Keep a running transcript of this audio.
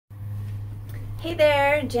Hey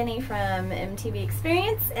there, Jenny from MTV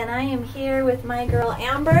Experience, and I am here with my girl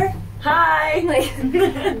Amber. Hi!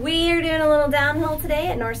 We are doing a little downhill today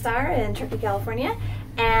at Northstar in Turkey, California,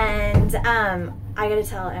 and I gotta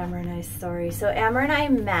tell Amber a nice story. So Amber and I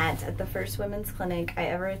met at the first women's clinic I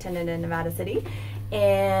ever attended in Nevada City,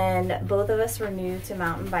 and both of us were new to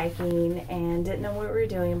mountain biking and didn't know what we were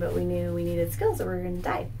doing, but we knew we needed skills or we were gonna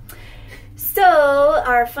die. So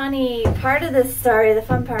our funny part of this story, the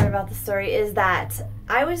fun part about the story, is that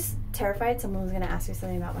I was terrified someone was going to ask me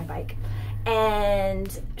something about my bike.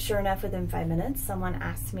 And sure enough, within 5 minutes, someone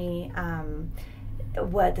asked me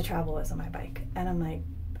what the travel was on my bike. And I'm like,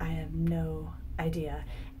 I have no idea.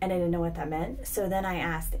 And I didn't know what that meant. So then I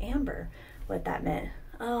asked Amber what that meant.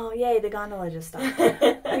 Oh, yay, the gondola just stopped.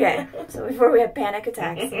 Okay, so before we have panic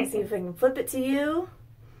attacks, let's see if I can flip it to you.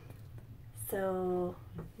 So,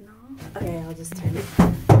 no? Okay, I'll just turn it.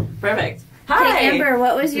 Perfect. Hi! Hey, Amber,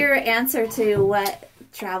 what was your answer to what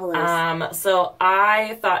travel is? So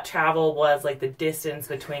I thought travel was like the distance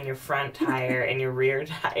between your front tire and your rear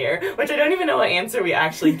tire, which I don't even know what answer we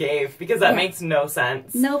actually gave because that makes no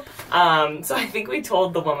sense. Nope. So I think we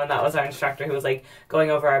told the woman that was our instructor who was like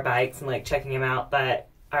going over our bikes and like checking them out that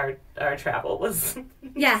our travel was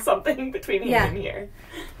something between here and here.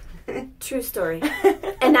 True story.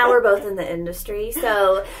 And now we're both in the industry.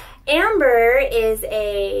 So Amber is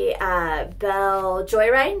a Bell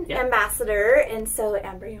Joyride ambassador. And so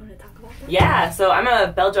Amber, you want to talk about that? Yeah, so I'm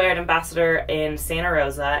a Bell Joyride ambassador in Santa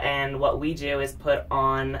Rosa, and what we do is put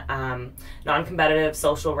on non-competitive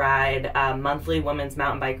social ride, monthly women's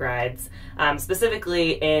mountain bike rides,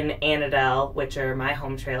 specifically in Annandale, which are my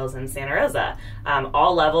home trails in Santa Rosa.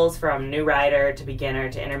 All levels from new rider to beginner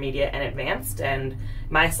to intermediate and advanced, and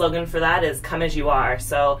my slogan for that is come as you are.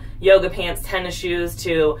 So yoga pants, tennis shoes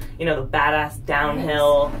to, you know, the badass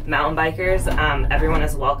downhill mountain bikers, everyone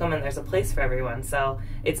is welcome and there's a place for everyone. So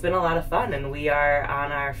it's been a lot of fun, and we are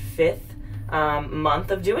on our 5th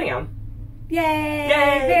month of doing them. Yay!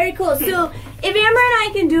 Yay! Very cool. So if Amber and I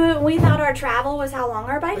can do it, we thought our travel was how long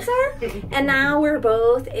our bikes are, and now we're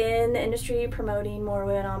both in the industry promoting more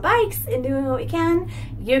women on bikes and doing what we can.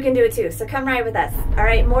 You can do it too. So come ride with us. All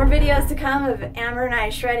right, more videos to come of Amber and I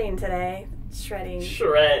shredding today. Shredding.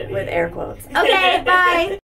 Shredding. With air quotes. Okay, bye.